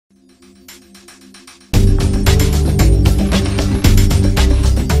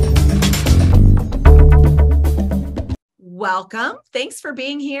Welcome. Thanks for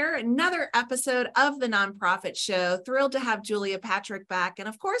being here. Another episode of the Nonprofit Show. Thrilled to have Julia Patrick back. And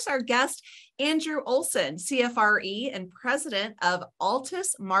of course, our guest, Andrew Olsen, CFRE and president of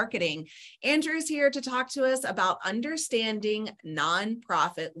Altus Marketing. Andrew's here to talk to us about understanding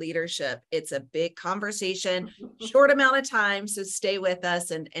nonprofit leadership. It's a big conversation, short amount of time, so stay with us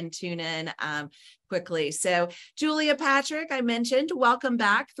and tune in quickly. So Julia Patrick, I mentioned, welcome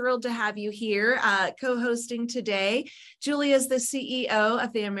back. Thrilled to have you here co-hosting today. Julia is the CEO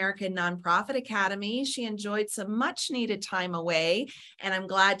of the American Nonprofit Academy. She enjoyed some much needed time away, and I'm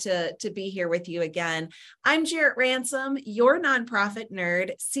glad to be here with you again. I'm Jarrett Ransom, your nonprofit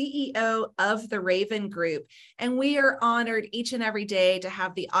nerd, CEO of the Raven Group, and we are honored each and every day to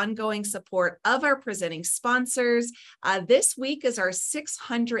have the ongoing support of our presenting sponsors. This week is our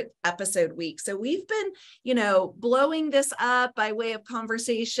 600th episode week. So we've been, blowing this up by way of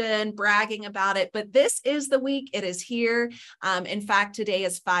conversation, bragging about it, but this is the week. It is here. In fact, today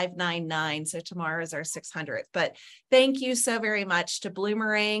is 599. So tomorrow is our 600th, but thank you so very much to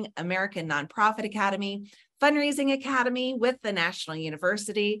Bloomerang, American Nonprofit Academy, Fundraising Academy with the National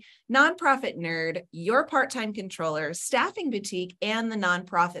University, Nonprofit Nerd, Your Part-Time Controller, Staffing Boutique, and the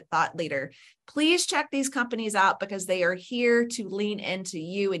Nonprofit Thought Leader. Please check these companies out because they are here to lean into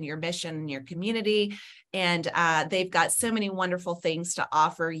you and your mission and your community. And they've got so many wonderful things to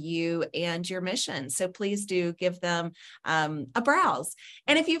offer you and your mission. So please do give them a browse.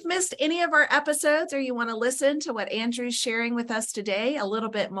 And if you've missed any of our episodes or you want to listen to what Andrew's sharing with us today a little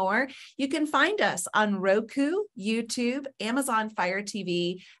bit more, you can find us on Roku, YouTube, Amazon Fire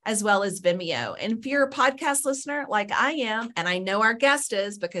TV, as well as Vimeo. And if you're a podcast listener like I am, and I know our guest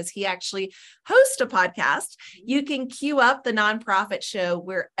is because he actually hosts a podcast, you can queue up the Nonprofit Show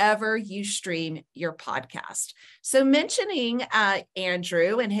wherever you stream your podcast. So mentioning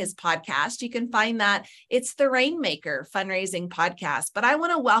Andrew and his podcast, you can find that it's the Rainmaker Fundraising Podcast. But I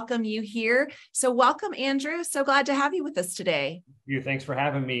want to welcome you here. So welcome, Andrew. So glad to have you with us today. Thanks for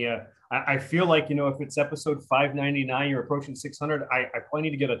having me. I feel like, if it's episode 599, you're approaching 600, I probably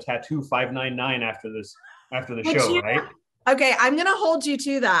need to get a tattoo 599 after the show, right? Okay, I'm going to hold you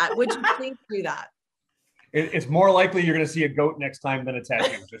to that. Would you please do that? It's more likely you're going to see a goat next time than a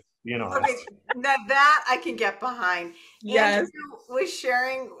tattoo. Just, Okay, now that I can get behind. Yes. Andrew was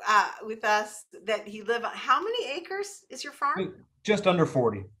sharing with us that he lives on, how many acres is your farm? Just under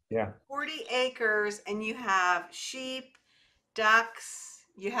 40, yeah. 40 acres, and you have sheep, ducks,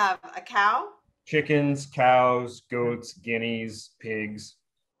 you have a cow? Chickens, cows, goats, guineas, pigs.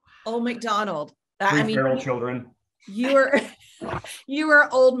 Old McDonald. Three feral children. You are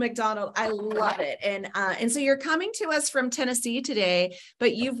old McDonald. I love it. And so you're coming to us from Tennessee today,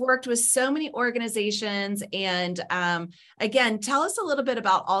 but you've worked with so many organizations. And again, tell us a little bit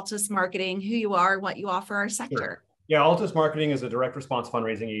about Altus Marketing, who you are, what you offer our sector. Sure. Yeah, Altus Marketing is a direct response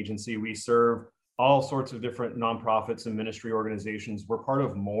fundraising agency. We serve all sorts of different nonprofits and ministry organizations. We're part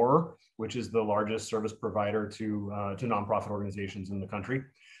of MORE, which is the largest service provider to nonprofit organizations in the country.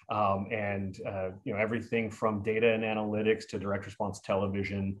 Everything from data and analytics to direct response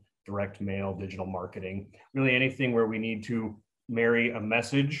television, direct mail, digital marketing, really anything where we need to marry a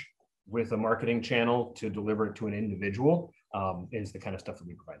message with a marketing channel to deliver it to an individual is the kind of stuff that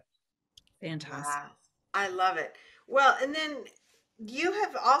we provide. Fantastic. Wow. I love it. Well, and then you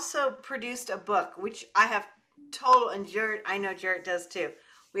have also produced a book, which I have total, and Jarrett, I know Jarrett does too.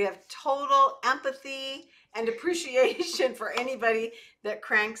 We have total empathy and appreciation for anybody that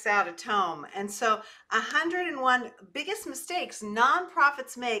cranks out a tome. And so 101 biggest mistakes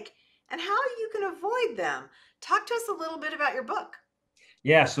nonprofits make and how you can avoid them. Talk to us a little bit about your book.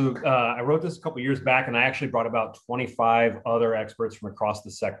 Yeah, so I wrote this a couple of years back, and I actually brought about 25 other experts from across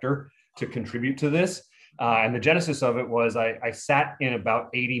the sector to contribute to this. And the genesis of it was I sat in about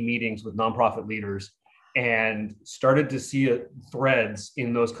 80 meetings with nonprofit leaders and started to see threads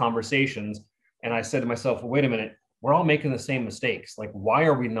in those conversations. And I said to myself, well, wait a minute, we're all making the same mistakes. Like, why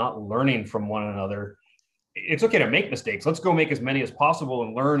are we not learning from one another? It's okay to make mistakes. Let's go make as many as possible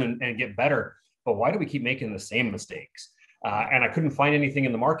and learn and get better. But why do we keep making the same mistakes? And I couldn't find anything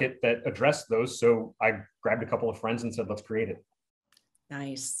in the market that addressed those. So I grabbed a couple of friends and said, let's create it.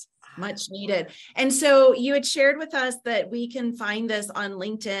 Nice. Much needed. And so you had shared with us that we can find this on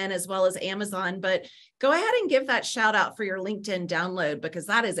LinkedIn as well as Amazon, but go ahead and give that shout out for your LinkedIn download because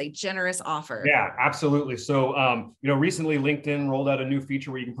that is a generous offer. Yeah, absolutely. So, recently LinkedIn rolled out a new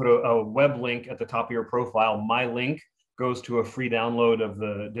feature where you can put a web link at the top of your profile. My link goes to a free download of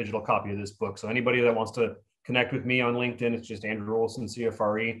the digital copy of this book. So anybody that wants to connect with me on LinkedIn, it's just Andrew Olsen,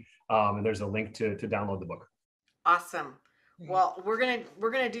 CFRE. And there's a link to download the book. Awesome. Well, we're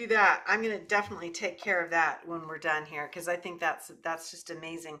gonna do that. I'm gonna definitely take care of that when we're done here because I think that's just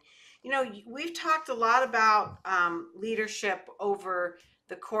amazing. We've talked a lot about leadership over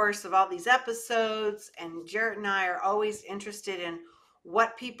the course of all these episodes, and Jarrett and I are always interested in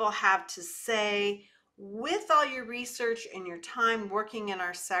what people have to say. With all your research and your time working in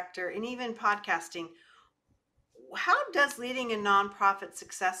our sector, and even podcasting, how does leading a nonprofit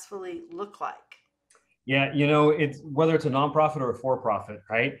successfully look like? Yeah, it's whether it's a nonprofit or a for-profit,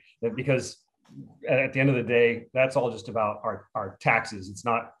 right? Because at the end of the day, that's all just about our taxes.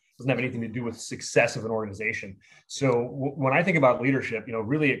 Doesn't have anything to do with success of an organization. So when I think about leadership,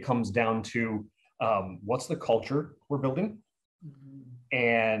 really it comes down to what's the culture we're building,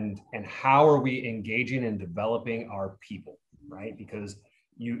 and how are we engaging and developing our people, right? Because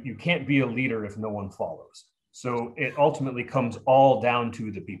you can't be a leader if no one follows. So it ultimately comes all down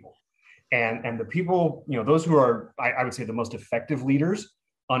to the people. And the people, those who are, I would say, the most effective leaders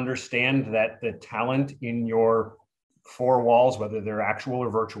understand that the talent in your four walls, whether they're actual or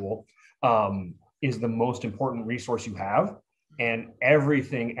virtual, is the most important resource you have. And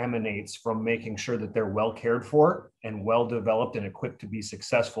everything emanates from making sure that they're well cared for and well developed and equipped to be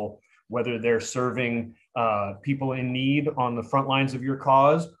successful, whether they're serving people in need on the front lines of your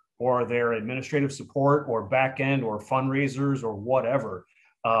cause, or their administrative support or back end or fundraisers or whatever.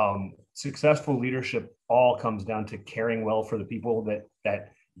 Successful leadership all comes down to caring well for the people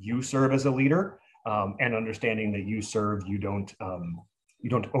that you serve as a leader, and understanding that you serve, you don't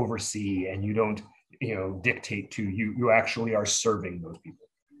oversee, and you don't dictate to. You actually are serving those people.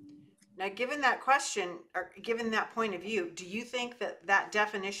 Now, given that question, or given that point of view, do you think that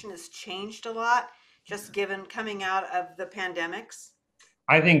definition has changed a lot, just given coming out of the pandemics?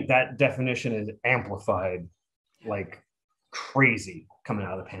 I think that definition is amplified like crazy coming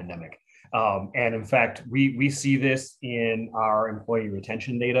out of the pandemic. And in fact, we see this in our employee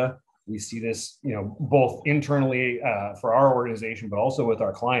retention data. We see this, both internally for our organization, but also with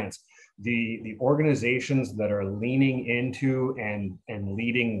our clients. The organizations that are leaning into and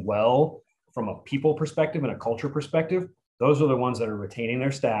leading well from a people perspective and a culture perspective, those are the ones that are retaining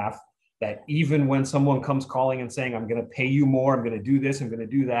their staff. That even when someone comes calling and saying, I'm going to pay you more, I'm going to do this, I'm going to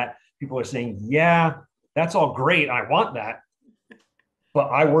do that, people are saying, yeah, that's all great, I want that, but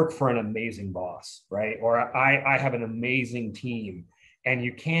I work for an amazing boss, right? Or I have an amazing team. And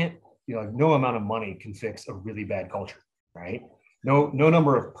you can't, no amount of money can fix a really bad culture, right? No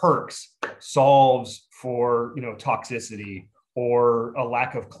number of perks solves for, toxicity or a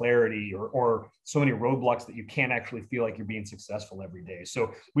lack of clarity, or so many roadblocks that you can't actually feel like you're being successful every day.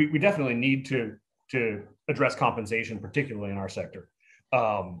 So we definitely need to address compensation, particularly in our sector.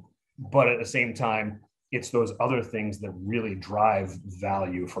 But at the same time, it's those other things that really drive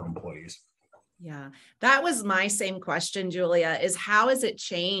value for employees. Yeah, that was my same question, Julia, is how has it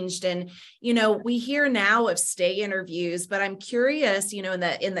changed? And, we hear now of stay interviews, but I'm curious, in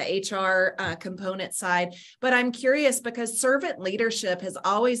the HR component side, but I'm curious because servant leadership has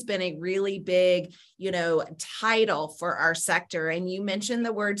always been a really big, title for our sector. And you mentioned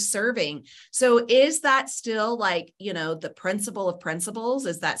the word serving. So is that still like, the principle of principles?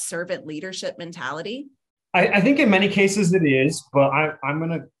 Is that servant leadership mentality? I think in many cases it is, but I'm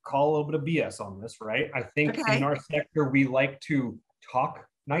going to call a little bit of BS on this, right? I think in our sector, we like to talk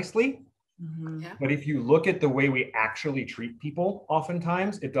nicely, but if you look at the way we actually treat people,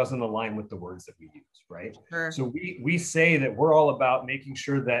 oftentimes it doesn't align with the words that we use, right? Sure. So we say that we're all about making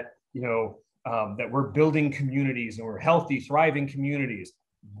sure that, that we're building communities and we're healthy, thriving communities,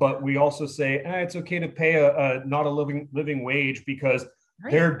 but we also say it's okay to pay a not a living wage because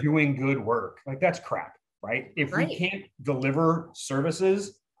they're doing good work. Like that's crap. Right? If we can't deliver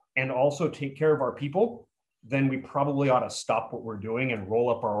services and also take care of our people, then we probably ought to stop what we're doing and roll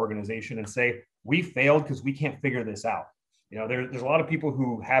up our organization and say, we failed because we can't figure this out. There's a lot of people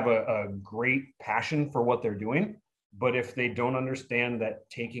who have a great passion for what they're doing, but if they don't understand that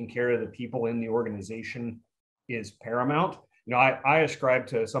taking care of the people in the organization is paramount, I ascribe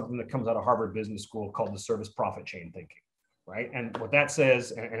to something that comes out of Harvard Business School called the service profit chain thinking, right? And what that says,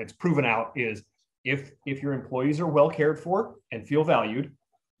 and it's proven out, is if your employees are well cared for and feel valued,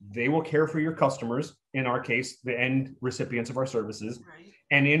 they will care for your customers, in our case, the end recipients of our services. Right.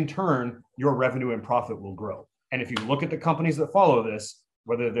 And in turn, your revenue and profit will grow. And if you look at the companies that follow this,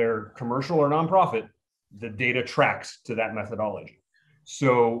 whether they're commercial or nonprofit, the data tracks to that methodology.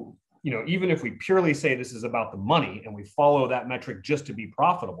 So, even if we purely say this is about the money and we follow that metric just to be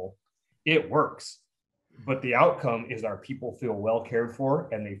profitable, it works. But the outcome is our people feel well cared for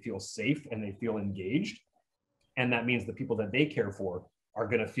and they feel safe and they feel engaged. And that means the people that they care for are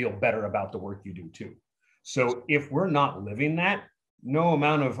going to feel better about the work you do too. So if we're not living that, no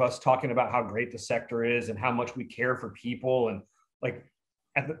amount of us talking about how great the sector is and how much we care for people, and like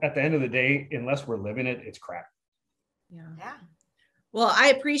at the end of the day, unless we're living it, it's crap. Yeah. Yeah. Well, I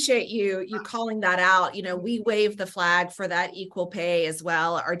appreciate you calling that out. We wave the flag for that equal pay as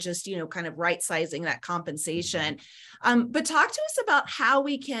well, or just, kind of right sizing that compensation. But talk to us about how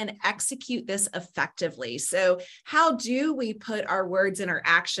we can execute this effectively. So how do we put our words and our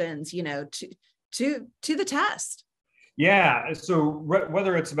actions, to the test? Yeah. So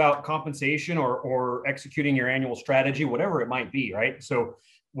whether it's about compensation or executing your annual strategy, whatever it might be, right? So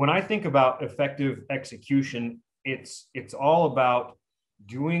when I think about effective execution, it's all about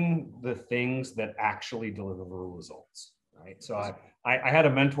doing the things that actually deliver results, right? So I had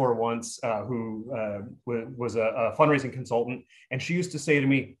a mentor once who was a fundraising consultant, and she used to say to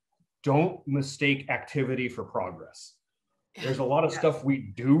me, "Don't mistake activity for progress." There's a lot of stuff we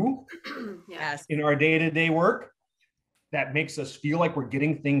do Yes. in our day-to-day work that makes us feel like we're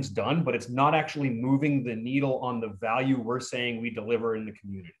getting things done, but it's not actually moving the needle on the value we're saying we deliver in the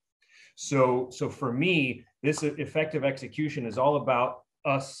community. So for me, this effective execution is all about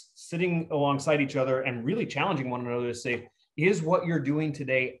us sitting alongside each other and really challenging one another to say, is what you're doing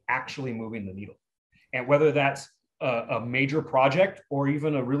today actually moving the needle? And whether that's a major project or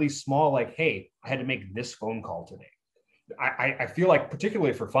even a really small, like, hey, I had to make this phone call today. I feel like,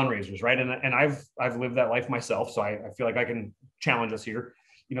 particularly for fundraisers, right? And I've lived that life myself, so I feel like I can challenge us here.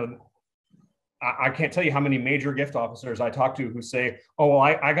 I can't tell you how many major gift officers I talk to who say, "Oh, well,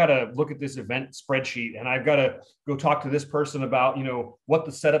 I got to look at this event spreadsheet, and I've got to go talk to this person about, what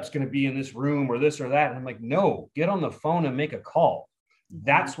the setup's going to be in this room or this or that." And I'm like, no, get on the phone and make a call.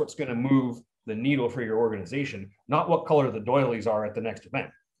 That's what's going to move the needle for your organization, not what color the doilies are at the next event,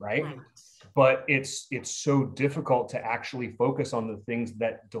 right? But it's so difficult to actually focus on the things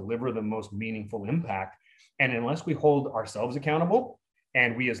that deliver the most meaningful impact. And unless we hold ourselves accountable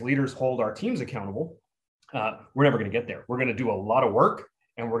and we as leaders hold our teams accountable, we're never going to get there. We're going to do a lot of work,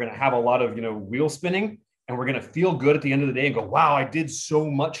 and we're going to have a lot of, wheel spinning, and we're going to feel good at the end of the day and go, wow, I did so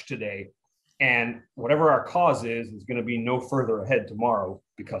much today. And whatever our cause is going to be no further ahead tomorrow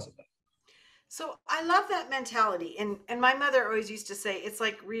because of that. So I love that mentality. And my mother always used to say, it's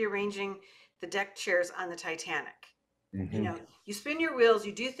like rearranging the deck chairs on the Titanic. Mm-hmm. You spin your wheels,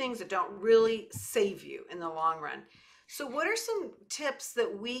 you do things that don't really save you in the long run. So what are some tips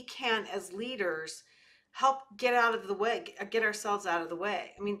that we can, as leaders, help get out of the way, get ourselves out of the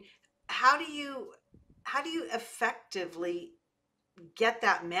way? I mean, how do you effectively get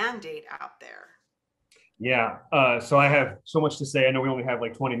that mandate out there? Yeah. So I have so much to say. I know we only have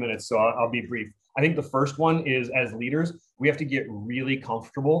like 20 minutes, so I'll be brief. I think the first one is, as leaders, we have to get really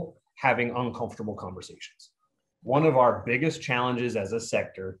comfortable having uncomfortable conversations. One of our biggest challenges as a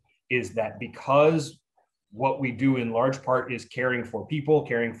sector is that because what we do in large part is caring for people,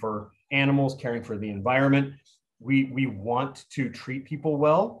 caring for animals, caring for the environment, we want to treat people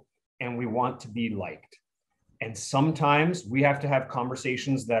well, and we want to be liked. And sometimes we have to have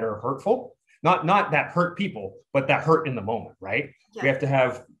conversations that are hurtful. Not that hurt people, but that hurt in the moment, right? Yeah. We have to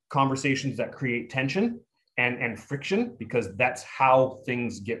have conversations that create tension and friction, because that's how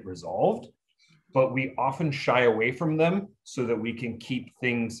things get resolved. But we often shy away from them so that we can keep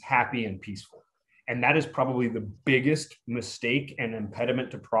things happy and peaceful. And that is probably the biggest mistake and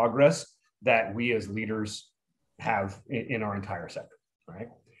impediment to progress that we as leaders have in our entire sector, right?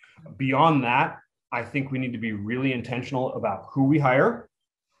 Beyond that, I think we need to be really intentional about who we hire,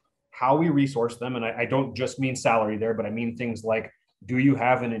 how we resource them. And I don't just mean salary there, but I mean things like, do you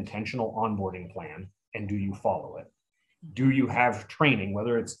have an intentional onboarding plan, and do you follow it? Do you have training,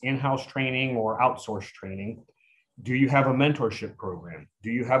 whether it's in-house training or outsourced training? Do you have a mentorship program?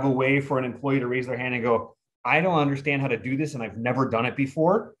 Do you have a way for an employee to raise their hand and go, I don't understand how to do this and I've never done it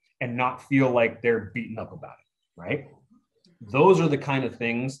before, and not feel like they're beaten up about it, right? Those are the kind of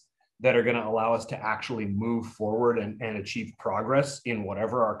things that are going to allow us to actually move forward and achieve progress in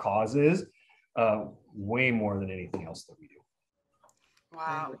whatever our cause is, way more than anything else that we do.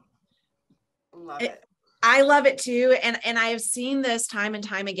 Wow. Love it. I love it too. And I have seen this time and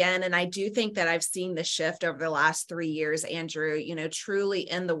time again. And I do think that I've seen the shift over the last 3 years, Andrew, truly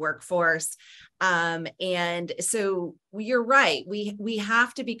in the workforce. And so you're right. We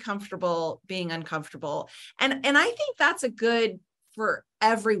have to be comfortable being uncomfortable. And I think that's a good for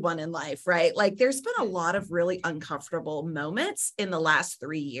everyone in life, right? Like there's been a lot of really uncomfortable moments in the last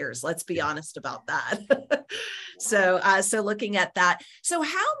 3 years. Let's be honest about that. So looking at that, so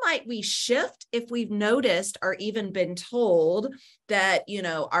how might we shift if we've noticed or even been told that,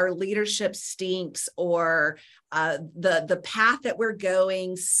 our leadership stinks, or the path that we're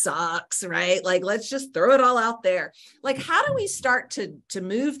going sucks, right? Like, let's just throw it all out there. Like, how do we start to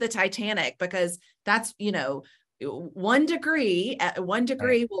move the Titanic? Because that's, 1 degree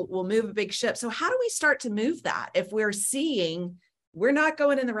will move a big ship. So how do we start to move that if we're seeing we're not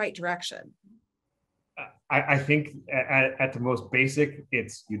going in the right direction? I think at the most basic,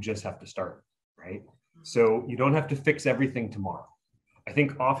 it's you just have to start, right? So you don't have to fix everything tomorrow. I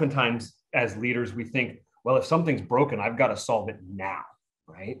think oftentimes as leaders, we think, well, if something's broken, I've got to solve it now,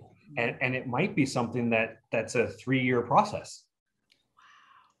 right? And it might be something that's a 3-year process.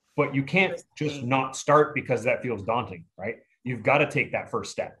 But you can't just not start because that feels daunting, right? You've got to take that first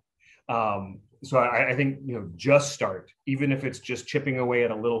step. So I think, just start, even if it's just chipping away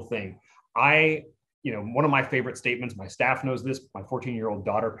at a little thing. One of my favorite statements, my staff knows this, my 14-year-old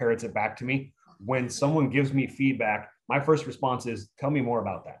daughter parrots it back to me. When someone gives me feedback, my first response is, tell me more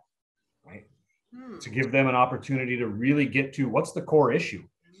about that, right? To give them an opportunity to really get to what's the core issue.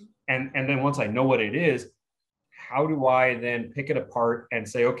 And then once I know what it is, how do I then pick it apart and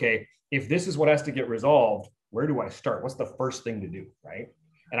say, okay, if this is what has to get resolved, where do I start? What's the first thing to do, right?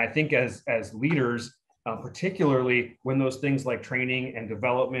 And I think as leaders, particularly when those things like training and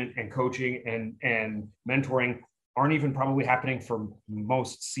development and coaching and mentoring aren't even probably happening for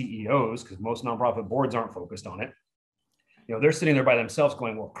most CEOs, because most nonprofit boards aren't focused on it. They're sitting there by themselves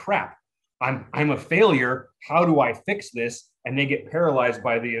going, well, crap, I'm a failure. How do I fix this? And they get paralyzed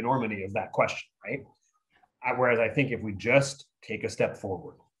by the enormity of that question, right? Whereas I think if we just take a step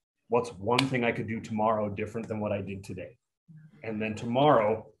forward, what's one thing I could do tomorrow different than what I did today? And then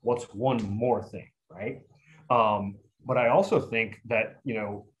tomorrow, what's one more thing, right? But I also think that,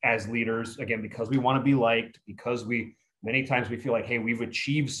 as leaders, again, because we want to be liked, because many times we feel like, hey, we've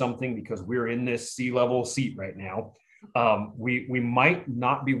achieved something because we're in this C-level seat right now. We might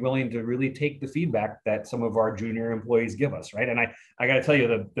not be willing to really take the feedback that some of our junior employees give us, right? And I got to tell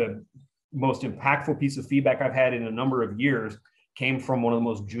you, the most impactful piece of feedback I've had in a number of years came from one of the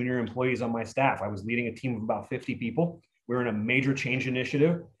most junior employees on my staff. I was leading a team of about 50 people. We were in a major change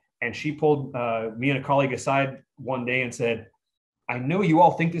initiative, and she pulled me and a colleague aside one day and said, I know you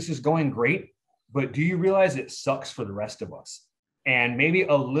all think this is going great, but do you realize it sucks for the rest of us? And maybe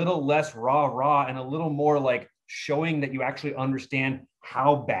a little less rah and a little more like showing that you actually understand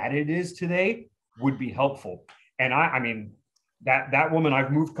how bad it is today would be helpful. And I mean, that woman,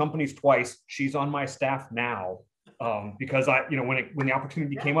 I've moved companies twice. She's on my staff now because when the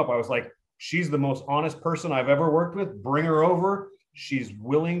opportunity came up, I was like, she's the most honest person I've ever worked with. Bring her over. She's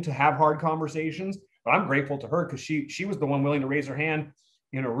willing to have hard conversations. But I'm grateful to her because she was the one willing to raise her hand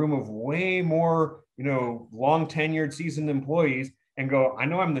in a room of way more, long tenured, seasoned employees and go, I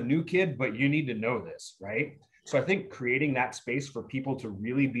know I'm the new kid, but you need to know this, right? So I think creating that space for people to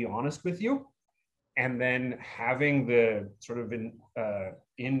really be honest with you, and then having the sort of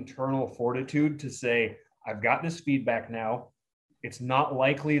internal fortitude to say, I've got this feedback now. It's not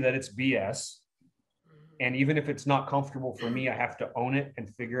likely that it's BS. And even if it's not comfortable for me, I have to own it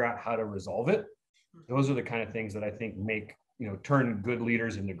and figure out how to resolve it. Those are the kind of things that I think make, turn good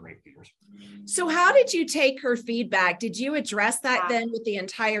leaders into great leaders. So how did you take her feedback? Did you address that then with the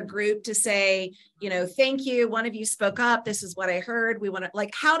entire group to say, thank you, one of you spoke up, this is what I heard, we want to,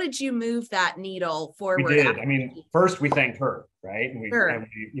 how did you move that needle forward? We did. I mean, first we thanked her, right? And Sure.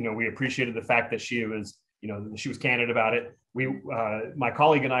 we appreciated the fact that she was, she was candid about it. My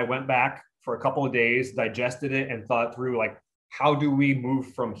colleague and I went back for a couple of days, digested it, and thought through how do we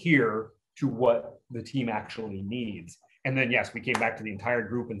move from here to what the team actually needs? And then, yes, we came back to the entire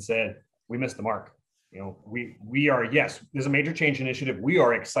group and said, we missed the mark. We are, yes, there's a major change initiative. We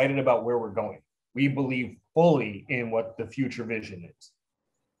are excited about where we're going. We believe fully in what the future vision is.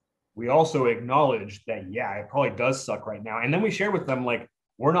 We also acknowledge that, yeah, it probably does suck right now. And then we share with them,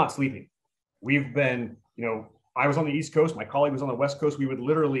 we're not sleeping. We've been, I was on the East Coast, my colleague was on the West Coast. We would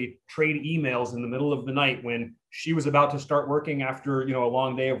literally trade emails in the middle of the night when she was about to start working after, a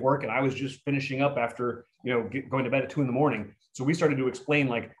long day of work. And I was just finishing up after, going to bed at 2 a.m. So we started to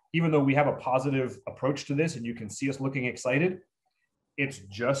explain, even though we have a positive approach to this and you can see us looking excited, it's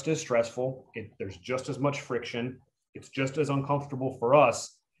just as stressful. There's just as much friction. It's just as uncomfortable for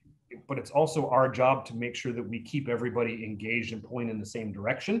us, but it's also our job to make sure that we keep everybody engaged and pulling in the same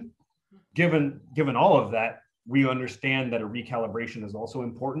direction. Given all of that, we understand that a recalibration is also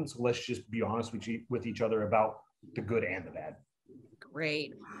important. So let's just be honest with each other about the good and the bad.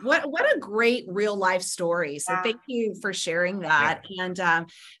 Great. What a great real life story. So Yeah. thank you for sharing that. And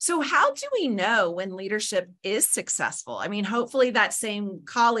so how do we know when leadership is successful? I mean, hopefully that same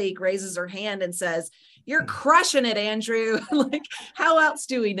colleague raises her hand and says, "You're crushing it, Andrew." Like, how else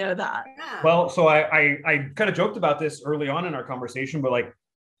do we know that? Yeah. Well, so I kind of joked about this early on in our conversation, but like,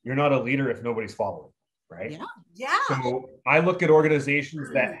 you're not a leader if nobody's following, right? Yeah. Yeah. So I look at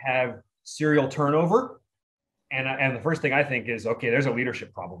organizations that have serial turnover, and the first thing I think is, okay, there's a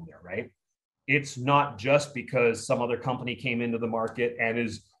leadership problem there, right? It's not just because some other company came into the market and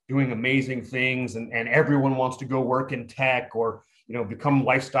is doing amazing things, and everyone wants to go work in tech or, you know, become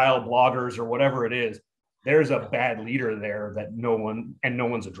lifestyle bloggers or whatever it is. There's a bad leader there that no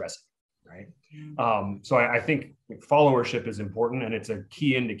one's addressing, right? So I think followership is important, and it's a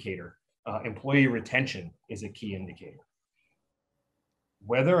key indicator. Employee retention is a key indicator.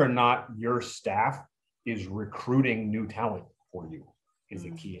 Whether or not your staff is recruiting new talent for you is a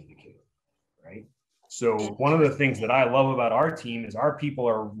key indicator, right? So one of the things that I love about our team is our people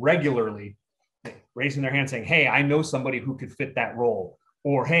are regularly raising their hand saying, "Hey, I know somebody who could fit that role,"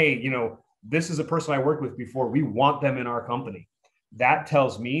 or, "Hey, you know, this is a person I worked with before. We want them in our company." That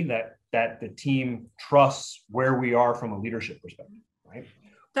tells me that the team trusts where we are from a leadership perspective, right?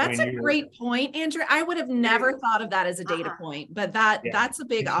 That's a great point, Andrew. I would have never thought of that as a data point, but that's a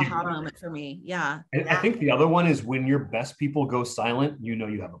big aha moment for me. Yeah. And I think the other one is when your best people go silent, you know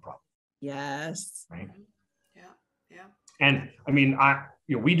you have a problem. Yes. Right. Yeah. Yeah. And I mean,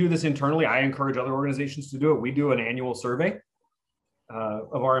 we do this internally. I encourage other organizations to do it. We do an annual survey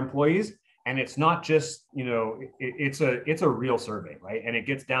of our employees, and it's not just, you know, it's a real survey, right? And it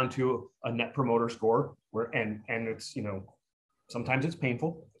gets down to a net promoter score and it's, you know, sometimes it's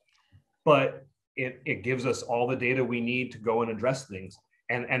painful, but it gives us all the data we need to go and address things.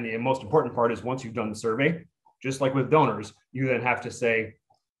 And the most important part is once you've done the survey, just like with donors, you then have to say,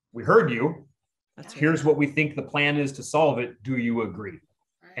 "We heard you. Here's what we think the plan is to solve it. Do you agree?"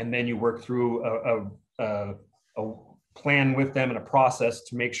 And then you work through a plan with them and a process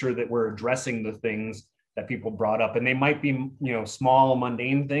to make sure that we're addressing the things that people brought up. And they might be, you know, small,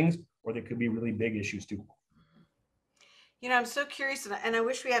 mundane things, or they could be really big issues too. You know, I'm so curious, and I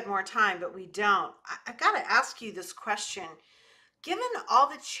wish we had more time, but we don't. I've got to ask you this question. Given all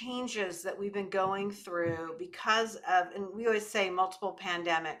the changes that we've been going through because of, and we always say multiple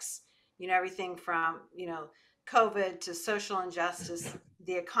pandemics, you know, everything from, you know, COVID to social injustice,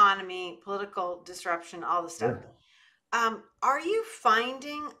 the economy, political disruption, all the stuff. Sure. Are you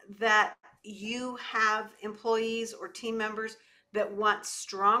finding that you have employees or team members that want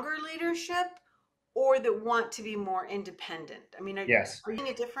stronger leadership or that want to be more independent? I mean, are you seeing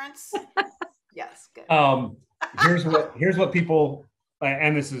a difference? Yes, good. Here's what people,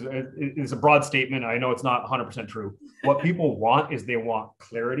 and this is a broad statement. I know it's not 100% true. What people want is they want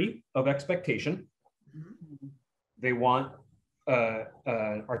clarity of expectation. They want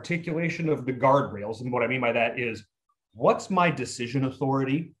articulation of the guardrails. And what I mean by that is, what's my decision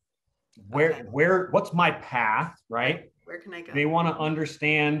authority? What's my path, right? Where can I go? They want to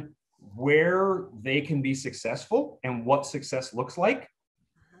understand where they can be successful and what success looks like.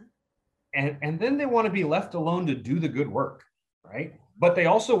 And then they want to be left alone to do the good work, right? But they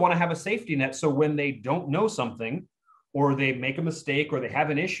also want to have a safety net. So when they don't know something, or they make a mistake, or they have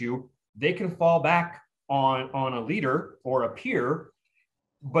an issue, they can fall back on a leader or a peer.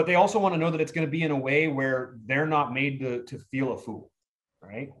 But they also want to know that it's going to be in a way where they're not made to feel a fool,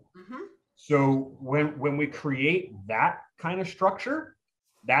 right? So when we create that kind of structure,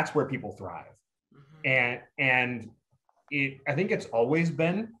 that's where people thrive. And I think it's always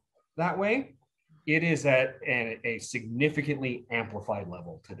been that way. It is at a significantly amplified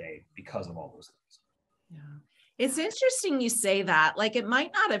level today because of all those things. Yeah. It's interesting you say that. Like, it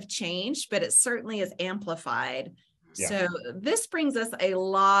might not have changed, but it certainly is amplified. Yeah. So this brings us a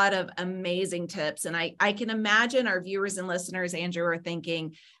lot of amazing tips. And I can imagine our viewers and listeners, Andrew, are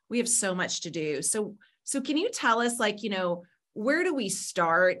thinking, we have so much to do. So can you tell us, like, you know, where do we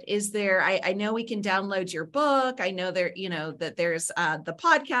start? Is there, I know we can download your book. I know there, you know, that there's the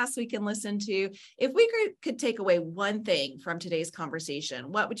podcast we can listen to. If we could take away one thing from today's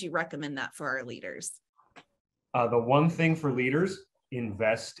conversation, what would you recommend that for our leaders? The one thing for leaders,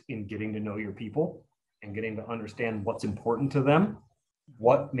 invest in getting to know your people and getting to understand what's important to them,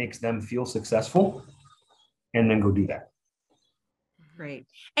 what makes them feel successful, and then go do that. Great.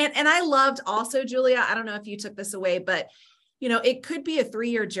 And I loved also, Julia, I don't know if you took this away, but you know, it could be a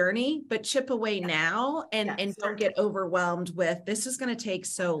 3-year journey, but chip away now and don't get overwhelmed with this is going to take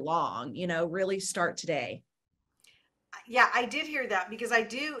so long, you know, really start today. Yeah, I did hear that because I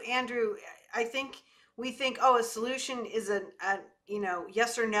do, Andrew, I think we think, oh, a solution is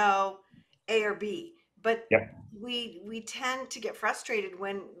yes or no, A or B. But Yep. we tend to get frustrated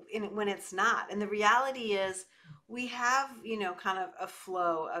when it's not. And the reality is we have, kind of a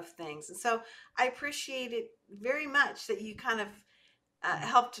flow of things. And so I appreciate it very much that you kind of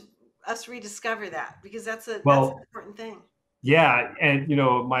helped us rediscover that, because that's an Well, important thing. yeah, and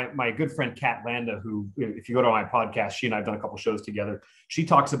my good friend Kat Landa, who, if you go to my podcast, she and I've done a couple shows together. She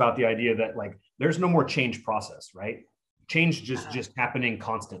talks about the idea that, like, there's no more change process, right? Change just happening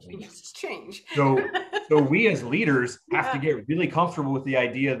constantly. It's change. So we as leaders have to Yeah. get really comfortable with the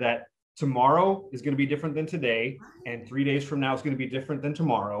idea that tomorrow is going to be different than today, and 3 days from now is going to be different than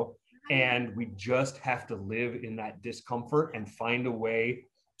tomorrow, and we just have to live in that discomfort and find a way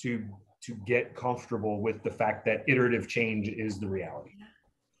to get comfortable with the fact that iterative change is the reality.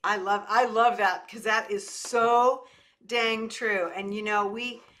 I love that, because that is so dang true. And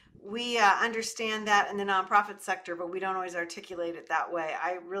we understand that in the nonprofit sector, but we don't always articulate it that way.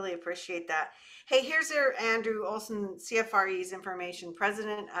 I really appreciate that. Hey, here's Andrew Olsen, CFRE's information,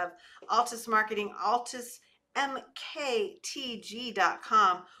 president of Altus Marketing,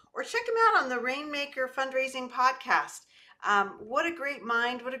 altusmktg.com, or check him out on the Rainmaker Fundraising Podcast. What a great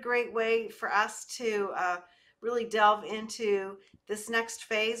mind! What a great way for us to really delve into this next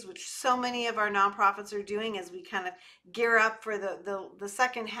phase, which so many of our nonprofits are doing as we kind of gear up for the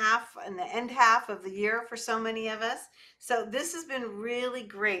second half and the end half of the year for so many of us. So this has been really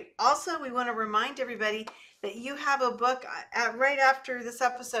great. Also, we want to remind everybody that you have a book. Right after this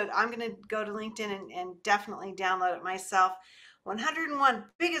episode, I'm going to go to LinkedIn and definitely download it myself. 101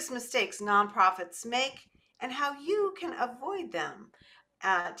 Biggest Mistakes Nonprofits Make and How You Can Avoid Them.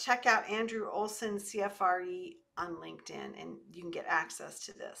 Check out Andrew Olsen, CFRE, on LinkedIn, and you can get access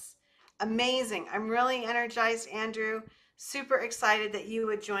to this. Amazing. I'm really energized, Andrew. Super excited that you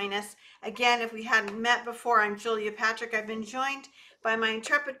would join us. Again, if we hadn't met before, I'm Julia Patrick. I've been joined by my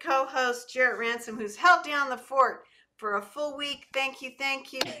intrepid co-host, Jarrett Ransom, who's held down the fort for a full week. Thank you,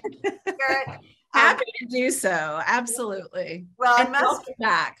 Jarrett. Happy to do so. Absolutely. Well, and welcome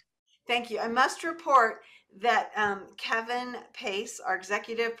back. Thank you. I must report that Kevin Pace, our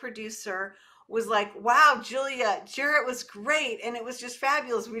executive producer, was like, wow, Julia, Jarrett was great. And it was just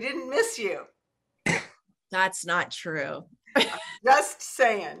fabulous. We didn't miss you. That's not true. Just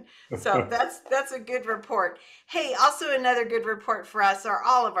saying. So that's a good report. Hey, also another good report for us are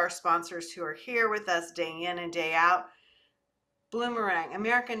all of our sponsors who are here with us day in and day out. Bloomerang,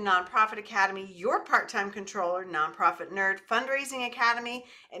 American Nonprofit Academy, your part-time controller, Nonprofit Nerd, Fundraising Academy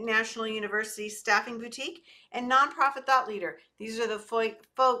at National University, Staffing Boutique, and Nonprofit Thought Leader. These are the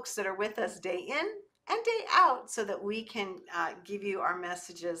folks that are with us day in and day out so that we can give you our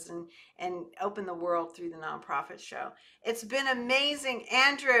messages and open the world through the Nonprofit Show. It's been amazing.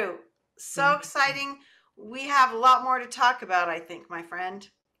 Andrew, so exciting. We have a lot more to talk about, I think, my friend.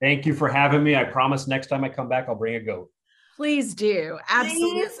 Thank you for having me. I promise next time I come back, I'll bring a goat. Please do.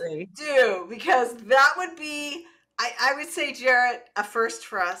 Absolutely. Please do, because that would be, I would say, Jarrett, a first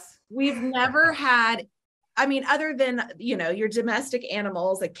for us. We've never had, I mean, other than, your domestic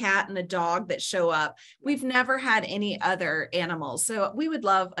animals, a cat and a dog that show up, we've never had any other animals. So we would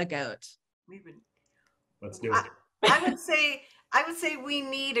love a goat. Let's do it. I would say we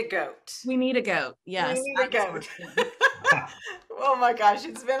need a goat. We need a goat. Yes. We need a goat. Oh my gosh,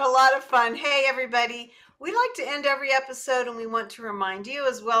 it's been a lot of fun. Hey, everybody. We like to end every episode, and we want to remind you,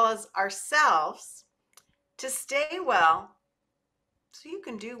 as well as ourselves, to stay well so you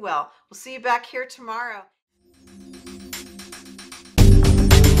can do well. We'll see you back here tomorrow.